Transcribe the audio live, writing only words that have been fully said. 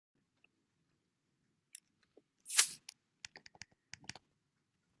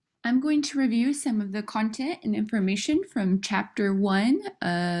I'm going to review some of the content and information from Chapter 1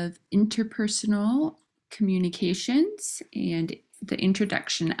 of Interpersonal Communications and the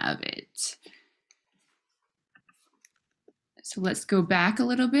introduction of it. So let's go back a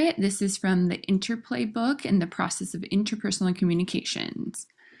little bit. This is from the Interplay book and the process of interpersonal communications.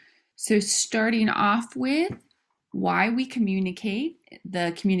 So starting off with why we communicate,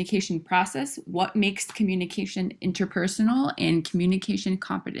 the communication process, what makes communication interpersonal, and communication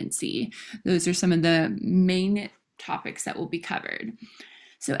competency. Those are some of the main topics that will be covered.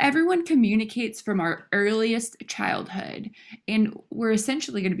 So everyone communicates from our earliest childhood, and we're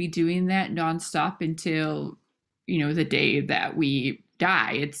essentially going to be doing that nonstop until, the day that we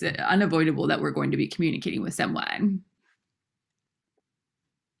die. It's unavoidable that we're going to be communicating with someone.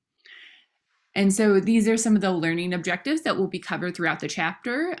 And so these are some of the learning objectives that will be covered throughout the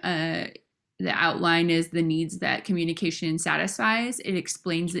chapter. The outline is the needs that communication satisfies. It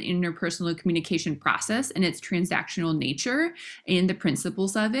explains the interpersonal communication process and its transactional nature and the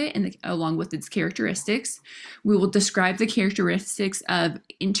principles of it, and along with its characteristics. We will describe the characteristics of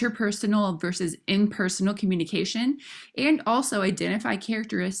interpersonal versus impersonal communication, and also identify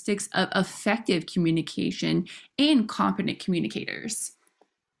characteristics of effective communication and competent communicators.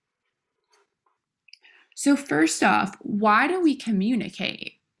 So first off, why do we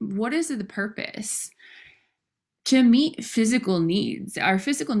communicate? What is the purpose? To meet physical needs. Our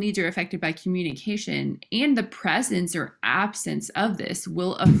physical needs are affected by communication, and the presence or absence of this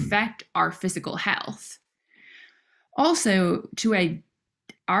will affect our physical health. Also,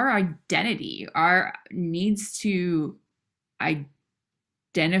 our identity, our needs to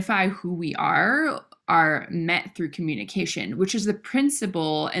identify who we are met through communication, which is the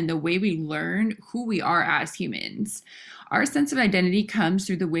principle and the way we learn who we are as humans. Our sense of identity comes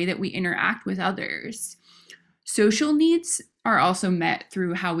through the way that we interact with others. Social needs are also met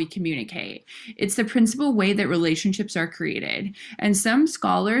through how we communicate. It's the principal way that relationships are created. And some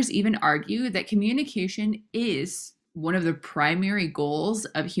scholars even argue that communication is one of the primary goals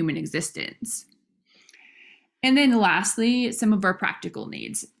of human existence. And then lastly, some of our practical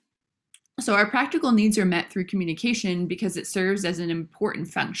needs. So our practical needs are met through communication because it serves as an important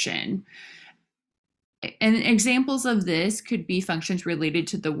function. And examples of this could be functions related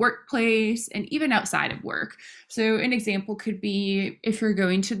to the workplace and even outside of work. So an example could be if you're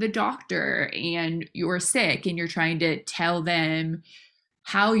going to the doctor and you're sick and you're trying to tell them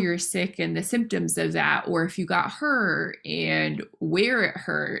how you're sick and the symptoms of that, or if you got hurt and where it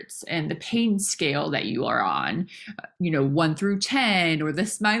hurts and the pain scale that you are on, 1 through 10, or the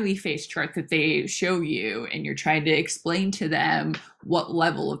smiley face chart that they show you, and you're trying to explain to them what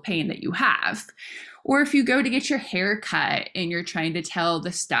level of pain that you have. Or if you go to get your hair cut and you're trying to tell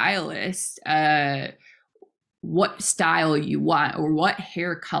the stylist what style you want, or what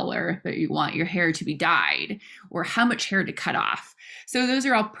hair color that you want your hair to be dyed, or how much hair to cut off. So those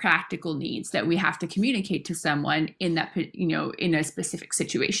are all practical needs that we have to communicate to someone in that, in a specific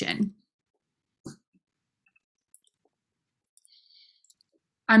situation.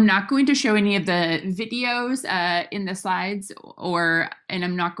 I'm not going to show any of the videos in the slides, and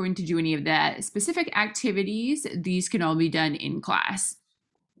I'm not going to do any of the specific activities. These can all be done in class.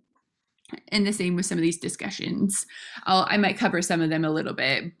 And the same with some of these discussions. I might cover some of them a little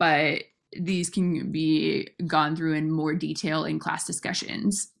bit, but these can be gone through in more detail in class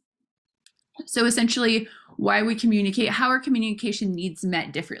discussions. So essentially, why we communicate, how our communication needs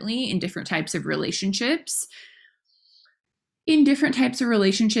met differently in different types of relationships. In different types of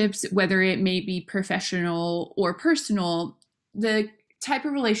relationships, whether it may be professional or personal, the type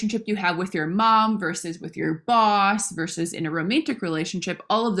of relationship you have with your mom versus with your boss versus in a romantic relationship,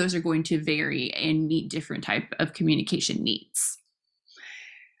 all of those are going to vary and meet different type of communication needs.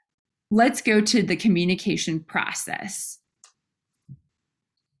 Let's go to the communication process.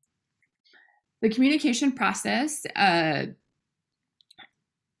 The communication process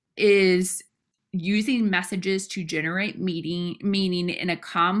is using messages to generate meaning in a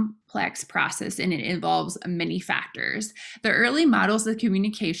complex process, and it involves many factors. The early models of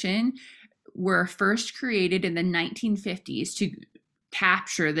communication were first created in the 1950s to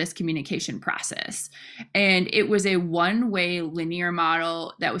capture this communication process. And it was a one-way linear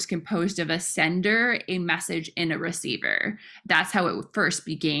model that was composed of a sender, a message, and a receiver. That's how it first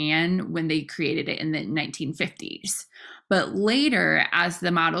began when they created it in the 1950s. But later, as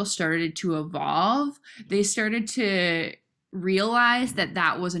the model started to evolve, they started to realize that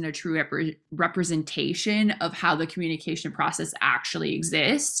that wasn't a true representation of how the communication process actually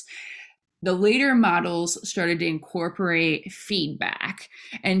exists. The later models started to incorporate feedback,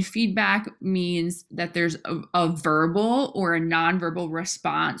 and feedback means that there's a verbal or a nonverbal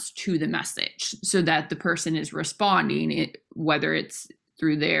response to the message, so that the person is responding, whether it's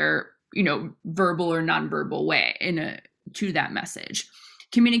through their, verbal or nonverbal way to that message.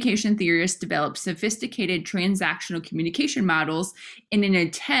 Communication theorists developed sophisticated transactional communication models in an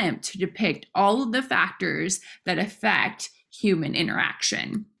attempt to depict all of the factors that affect human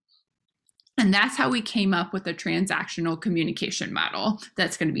interaction. And that's how we came up with a transactional communication model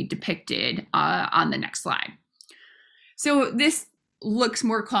that's going to be depicted on the next slide. So this looks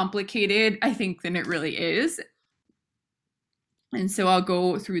more complicated, I think, than it really is. And so I'll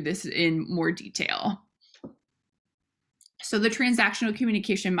go through this in more detail. So the transactional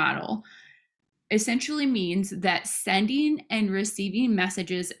communication model essentially means that sending and receiving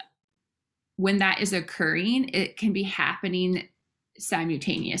messages, when that is occurring, it can be happening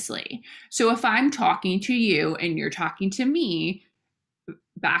simultaneously. So if I'm talking to you and you're talking to me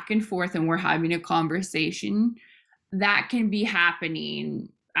back and forth and we're having a conversation, that can be happening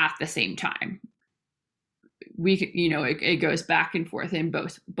at the same time. It goes back and forth in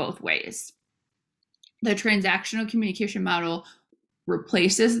both ways. The transactional communication model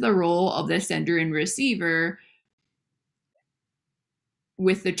replaces the role of the sender and receiver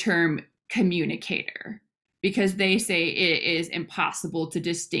with the term communicator, because they say it is impossible to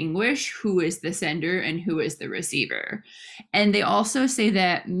distinguish who is the sender and who is the receiver. And they also say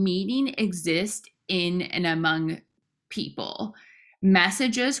that meaning exists in and among people.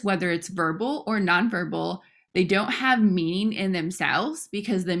 Messages, whether it's verbal or nonverbal, they don't have meaning in themselves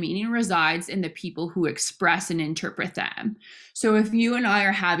because the meaning resides in the people who express and interpret them. So if you and I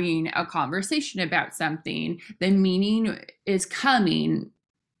are having a conversation about something, the meaning is coming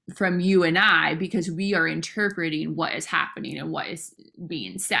from you and I because we are interpreting what is happening and what is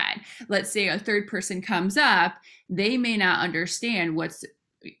being said. Let's say a third person comes up, they may not understand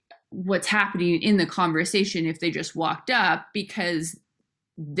what's happening in the conversation if they just walked up because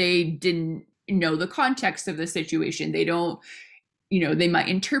they didn't know the context of the situation. They don't, they might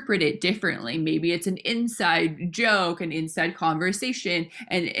interpret it differently. Maybe it's an inside joke, an inside conversation,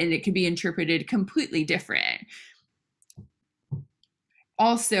 and it can be interpreted completely different.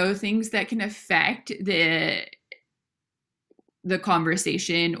 Also, things that can affect the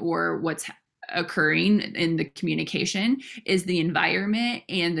conversation or what's occurring in the communication is the environment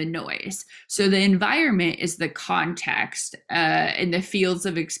and the noise. So the environment is the context and the fields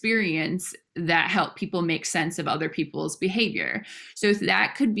of experience that help people make sense of other people's behavior. So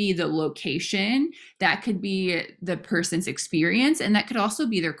that could be the location, that could be the person's experience, and that could also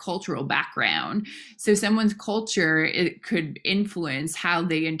be their cultural background. So someone's culture, it could influence how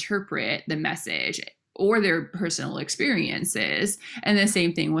they interpret the message or their personal experiences, and the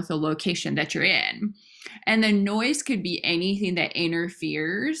same thing with the location that you're in. And the noise could be anything that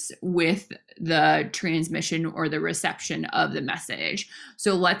interferes with the transmission or the reception of the message.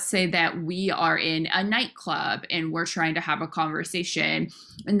 So let's say that we are in a nightclub and we're trying to have a conversation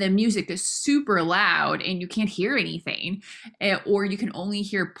and the music is super loud and you can't hear anything, or you can only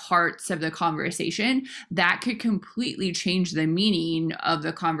hear parts of the conversation. That could completely change the meaning of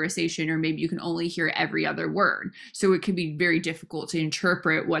the conversation, or maybe you can only hear every other word. So it could be very difficult to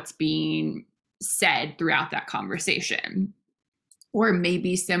interpret what's being said throughout that conversation. Or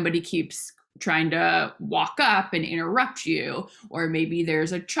maybe somebody keeps trying to walk up and interrupt you, or maybe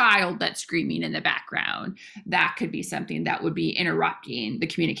there's a child that's screaming in the background. That could be something that would be interrupting the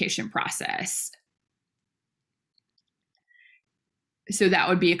communication process. So that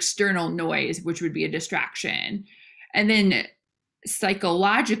would be external noise, which would be a distraction. And then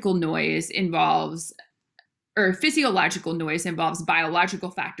psychological noise involves, or physiological noise involves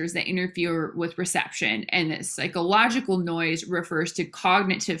biological factors that interfere with reception, and psychological noise refers to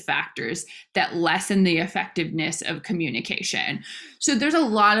cognitive factors that lessen the effectiveness of communication. So there's a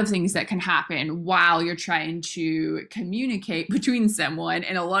lot of things that can happen while you're trying to communicate between someone,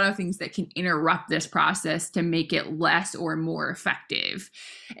 and a lot of things that can interrupt this process to make it less or more effective.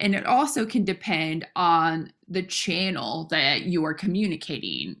 And it also can depend on the channel that you are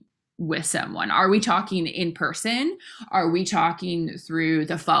communicating with someone. Are we talking in person? Are we talking through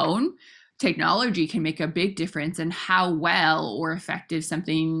the phone? Technology can make a big difference in how well or effective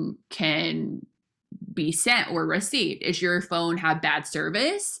something can be sent or received. Is your phone have bad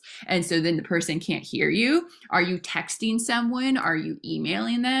service, and so then the person can't hear you? Are you texting someone? Are you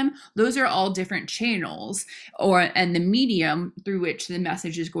emailing them? Those are all different channels, and the medium through which the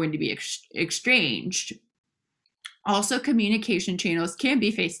message is going to be exchanged. Also, communication channels can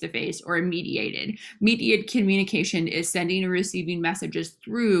be face-to-face or mediated. Mediated communication is sending and receiving messages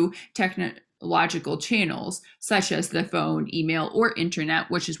through technological channels such as the phone, email, or internet,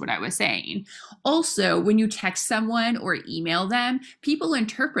 which is what I was saying. Also, when you text someone or email them, people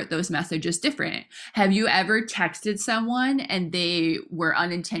interpret those messages different. Have you ever texted someone and they were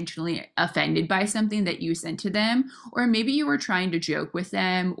unintentionally offended by something that you sent to them? Or maybe you were trying to joke with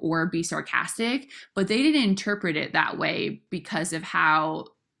them or be sarcastic, but they didn't interpret it that way because of how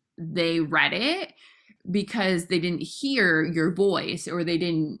they read it, because they didn't hear your voice, or they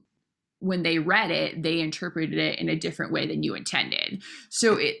didn't, when they read it, they interpreted it in a different way than you intended.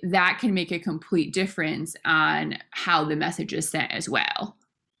 So that can make a complete difference on how the message is sent as well.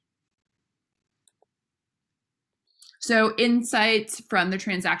 So insights from the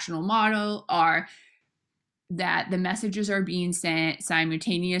transactional model are that the messages are being sent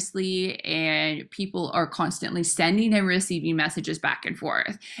simultaneously and people are constantly sending and receiving messages back and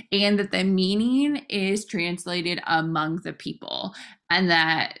forth, and that the meaning is translated among the people, and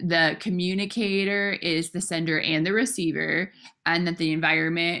that the communicator is the sender and the receiver, and that the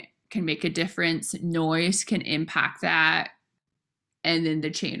environment can make a difference. Noise can impact that, and then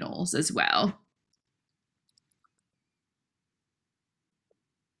the channels as well.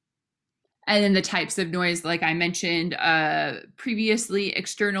 And then the types of noise, like I mentioned previously,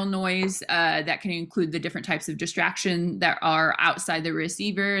 external noise that can include the different types of distraction that are outside the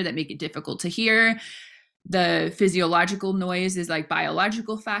receiver that make it difficult to hear. The physiological noise is like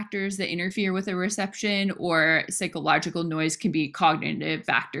biological factors that interfere with a reception, or psychological noise can be cognitive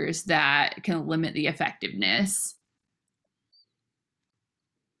factors that can limit the effectiveness.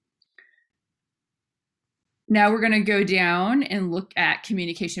 Now we're going to go down and look at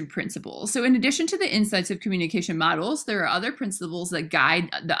communication principles. So in addition to the insights of communication models, there are other principles that guide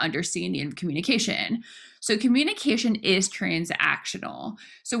the understanding of communication. So communication is transactional.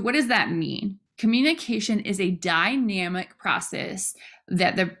 So what does that mean? Communication is a dynamic process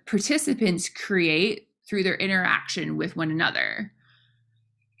that the participants create through their interaction with one another.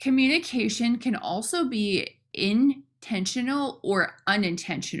 Communication can also be intentional or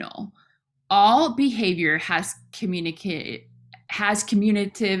unintentional. All behavior has communicative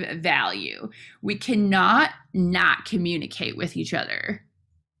value. We cannot not communicate with each other.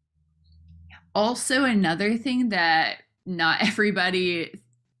 Also, another thing that not everybody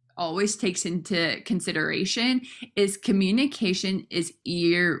always takes into consideration is communication is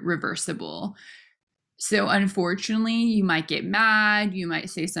irreversible. So unfortunately, you might get mad, you might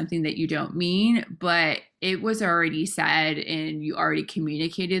say something that you don't mean, but it was already said and you already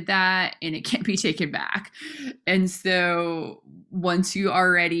communicated that, and it can't be taken back. And so once you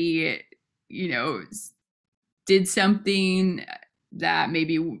already, did something that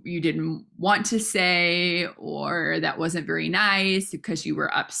maybe you didn't want to say, or that wasn't very nice because you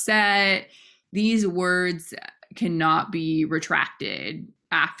were upset, these words cannot be retracted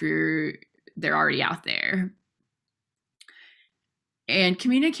after they're already out there. And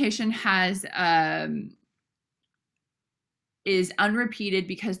communication is unrepeated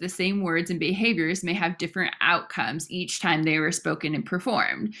because the same words and behaviors may have different outcomes each time they were spoken and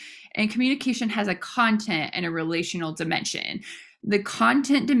performed. And communication has a content and a relational dimension. The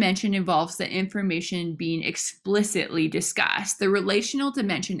content dimension involves the information being explicitly discussed. The relational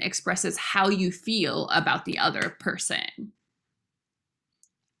dimension expresses how you feel about the other person.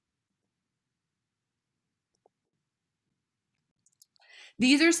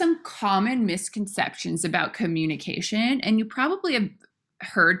 These are some common misconceptions about communication, and you probably have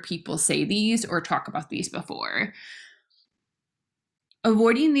heard people say these or talk about these before.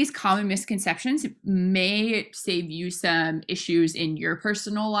 Avoiding these common misconceptions may save you some issues in your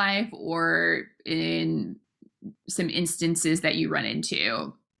personal life or in some instances that you run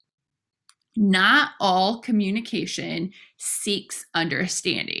into. Not all communication seeks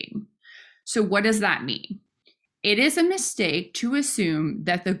understanding. So what does that mean? It is a mistake to assume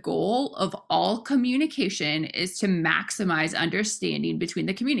that the goal of all communication is to maximize understanding between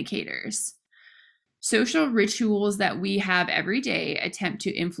the communicators. Social rituals that we have every day attempt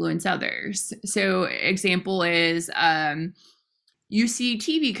to influence others. So example is you see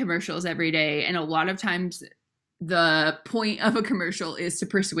TV commercials every day, and a lot of times the point of a commercial is to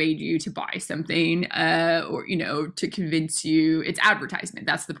persuade you to buy something or, to convince you. It's advertisement.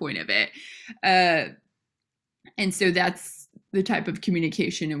 That's the point of it. And so that's the type of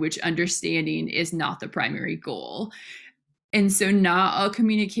communication in which understanding is not the primary goal. And so not all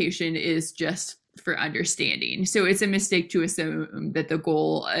communication is just for understanding. So it's a mistake to assume that the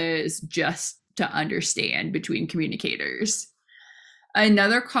goal is just to understand between communicators.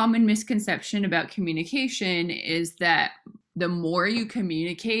 Another common misconception about communication is that the more you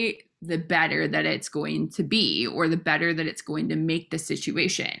communicate, the better that it's going to be, or the better that it's going to make the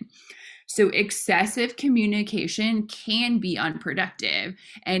situation. So, excessive communication can be unproductive,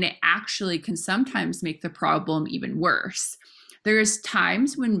 and it actually can sometimes make the problem even worse. There's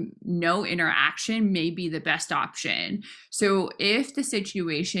times when no interaction may be the best option. So, if the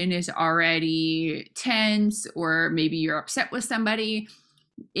situation is already tense, or maybe you're upset with somebody,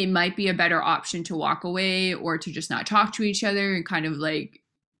 it might be a better option to walk away or to just not talk to each other and kind of like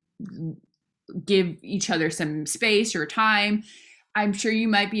give each other some space or time. I'm sure you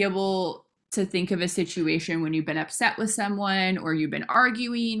might be able to think of a situation when you've been upset with someone, or you've been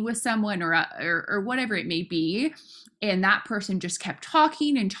arguing with someone, or whatever it may be, and that person just kept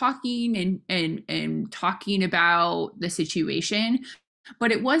talking and talking and talking about the situation,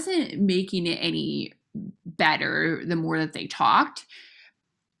 but it wasn't making it any better the more that they talked.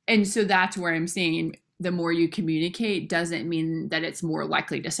 And so that's where I'm saying the more you communicate doesn't mean that it's more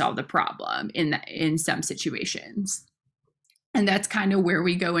likely to solve the problem in some situations. And that's kind of where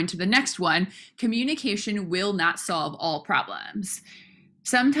we go into the next one. Communication will not solve all problems.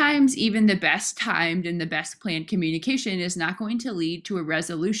 Sometimes even the best timed and the best planned communication is not going to lead to a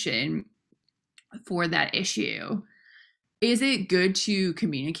resolution for that issue. Is it good to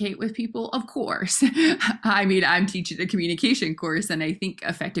communicate with people? Of course. I mean, I'm teaching a communication course, and I think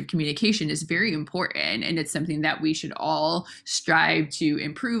effective communication is very important, and it's something that we should all strive to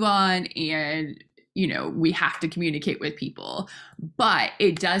improve on. And we have to communicate with people, but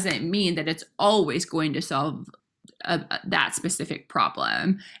it doesn't mean that it's always going to solve that specific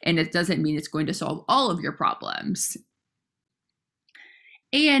problem, and it doesn't mean it's going to solve all of your problems.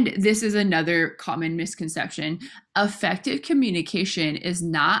 And this is another common misconception. Effective communication is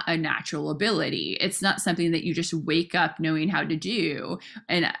not a natural ability. It's not something that you just wake up knowing how to do.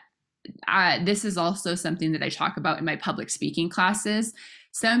 And this is also something that I talk about in my public speaking classes.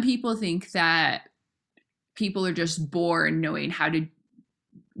 Some people think that people are just born knowing how to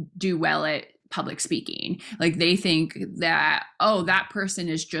do well at public speaking. Like they think that, oh, that person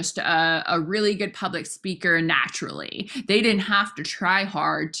is just a really good public speaker naturally. They didn't have to try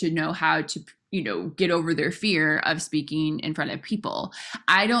hard to know how to get over their fear of speaking in front of people.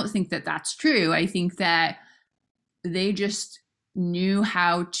 I don't think that that's true. I think that they just knew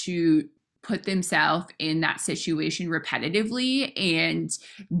how to put themselves in that situation repetitively, and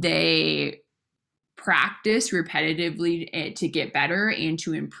they practice repetitively to get better and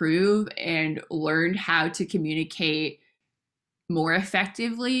to improve, and learn how to communicate more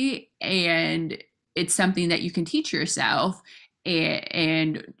effectively. And it's something that you can teach yourself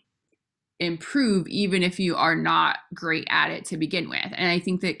and improve even if you are not great at it to begin with. And I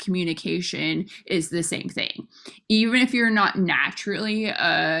think that communication is the same thing. Even if you're not naturally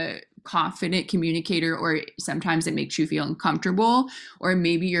a confident communicator, or sometimes it makes you feel uncomfortable, or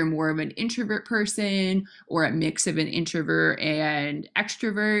maybe you're more of an introvert person, or a mix of an introvert and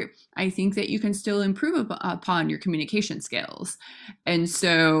extrovert, I think that you can still improve upon your communication skills. And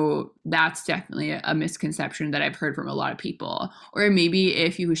so that's definitely a misconception that I've heard from a lot of people. Or maybe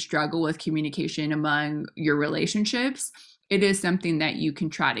if you struggle with communication among your relationships, it is something that you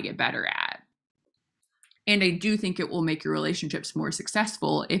can try to get better at. And I do think it will make your relationships more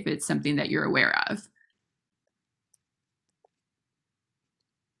successful if it's something that you're aware of.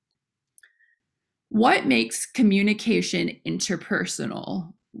 What makes communication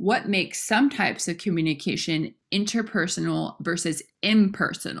interpersonal? What makes some types of communication interpersonal versus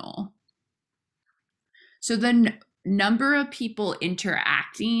impersonal? So the number of people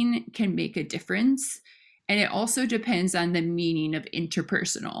interacting can make a difference, and it also depends on the meaning of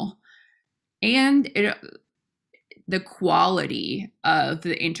interpersonal and the quality of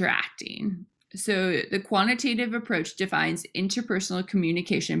the interacting. So the quantitative approach defines interpersonal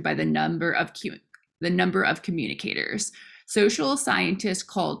communication by the number of communicators. Social scientists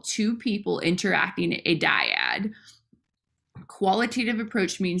call two people interacting a dyad. Qualitative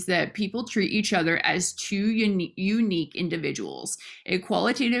approach means that people treat each other as two unique individuals. A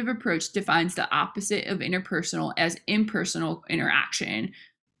qualitative approach defines the opposite of interpersonal as impersonal interaction.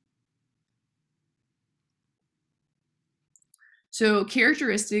 So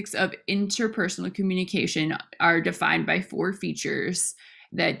characteristics of interpersonal communication are defined by 4 features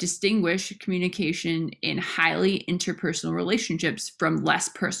that distinguish communication in highly interpersonal relationships from less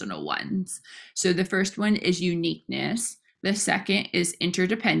personal ones. So the first one is uniqueness. The second is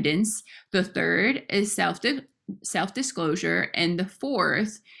interdependence. The third is self-disclosure. And the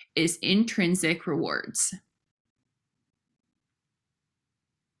fourth is intrinsic rewards.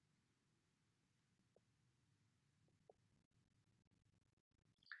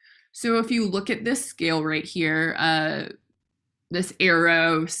 So if you look at this scale right here, this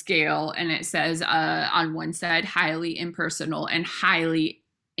arrow scale, and it says on one side highly impersonal and highly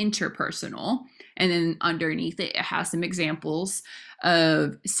interpersonal, and then underneath it has some examples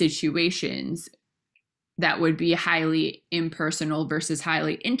of situations that would be highly impersonal versus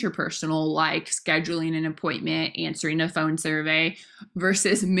highly interpersonal, like scheduling an appointment, answering a phone survey,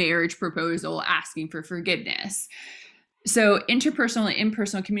 versus marriage proposal, asking for forgiveness. So, interpersonal and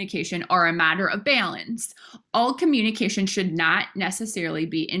impersonal communication are a matter of balance. All communication should not necessarily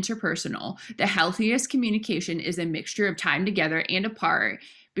be interpersonal. The healthiest communication is a mixture of time together and apart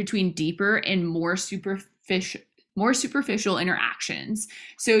between deeper and more superficial interactions.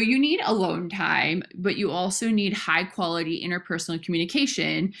 So you need alone time, but you also need high quality interpersonal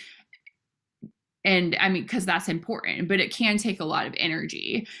communication. And I mean, because that's important, but it can take a lot of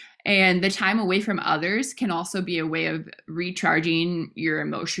energy. And the time away from others can also be a way of recharging your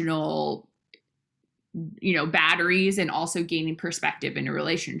emotional, batteries, and also gaining perspective in a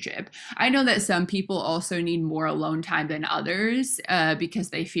relationship. I know that some people also need more alone time than others because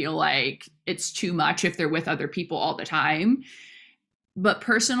they feel like it's too much if they're with other people all the time. But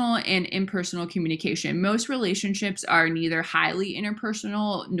personal and impersonal communication, most relationships are neither highly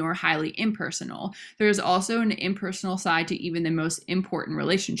interpersonal nor highly impersonal. There's also an impersonal side to even the most important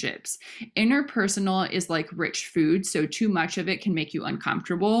relationships. Interpersonal is like rich food, so too much of it can make you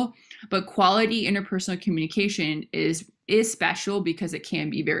uncomfortable. But quality interpersonal communication is special because it can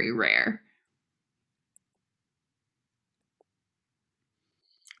be very rare.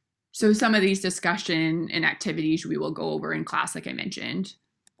 So some of these discussion and activities we will go over in class, like I mentioned.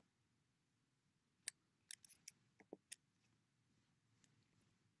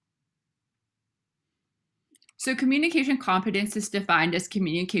 So communication competence is defined as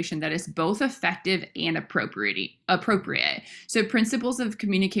communication that is both effective and appropriate. So principles of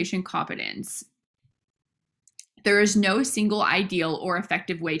communication competence. There is no single ideal or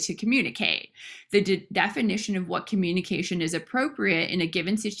effective way to communicate. The definition of what communication is appropriate in a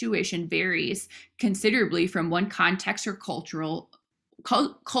given situation varies considerably from one context or culture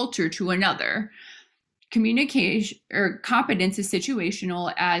to another. Communication or competence is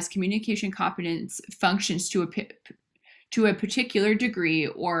situational, as communication competence functions to a particular degree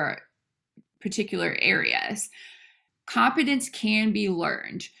or particular areas. Competence can be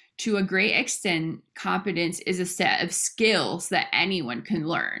learned. To a great extent, competence is a set of skills that anyone can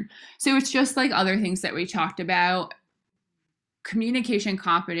learn. So it's just like other things that we talked about. Communication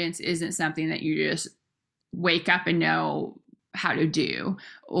competence isn't something that you just wake up and know how to do,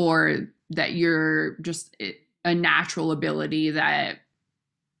 or that you're just a natural ability that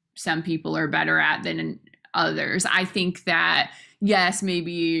some people are better at than others. I think that, yes,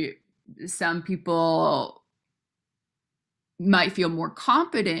 maybe some people might feel more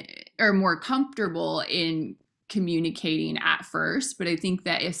competent or more comfortable in communicating at first, but I think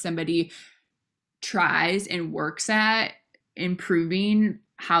that if somebody tries and works at improving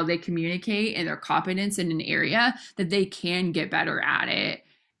how they communicate and their competence in an area, that they can get better at it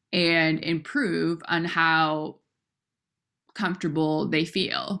and improve on how comfortable they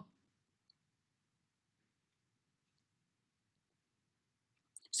feel.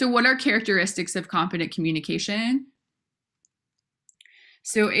 So what are characteristics of competent communication?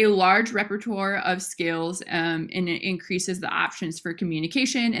 So a large repertoire of skills, and it increases the options for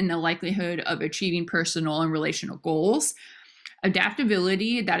communication and the likelihood of achieving personal and relational goals.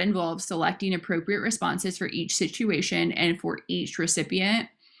 Adaptability, that involves selecting appropriate responses for each situation and for each recipient.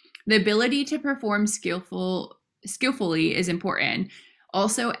 The ability to perform skillfully is important.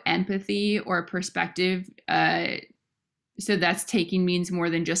 Also, empathy or perspective. So that's taking means more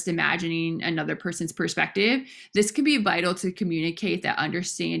than just imagining another person's perspective. This can be vital to communicate that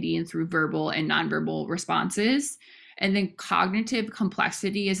understanding through verbal and nonverbal responses. And then cognitive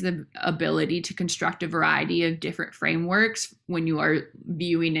complexity is the ability to construct a variety of different frameworks when you are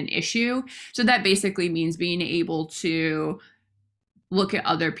viewing an issue. So that basically means being able to look at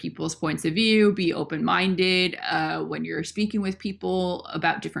other people's points of view, be open-minded when you're speaking with people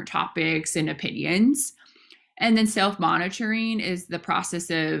about different topics and opinions. And then self-monitoring is the process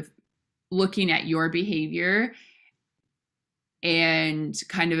of looking at your behavior and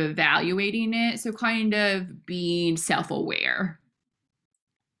kind of evaluating it. So kind of being self-aware.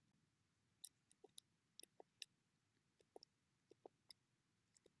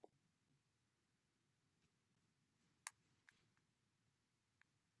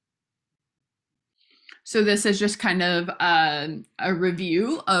 So this is just kind of a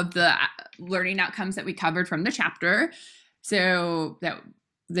review of the learning outcomes that we covered from the chapter. So that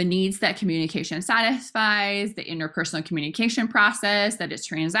the needs that communication satisfies, the interpersonal communication process, that it's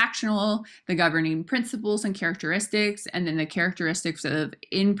transactional, the governing principles and characteristics, and then the characteristics of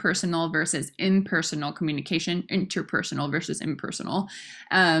impersonal versus impersonal communication, interpersonal versus impersonal,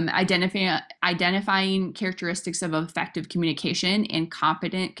 identifying characteristics of effective communication and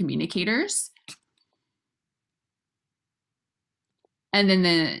competent communicators. And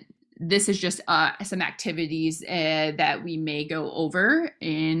then this is just some activities that we may go over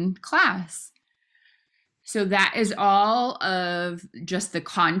in class. So that is all of just the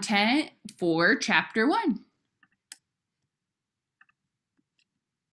content for chapter 1.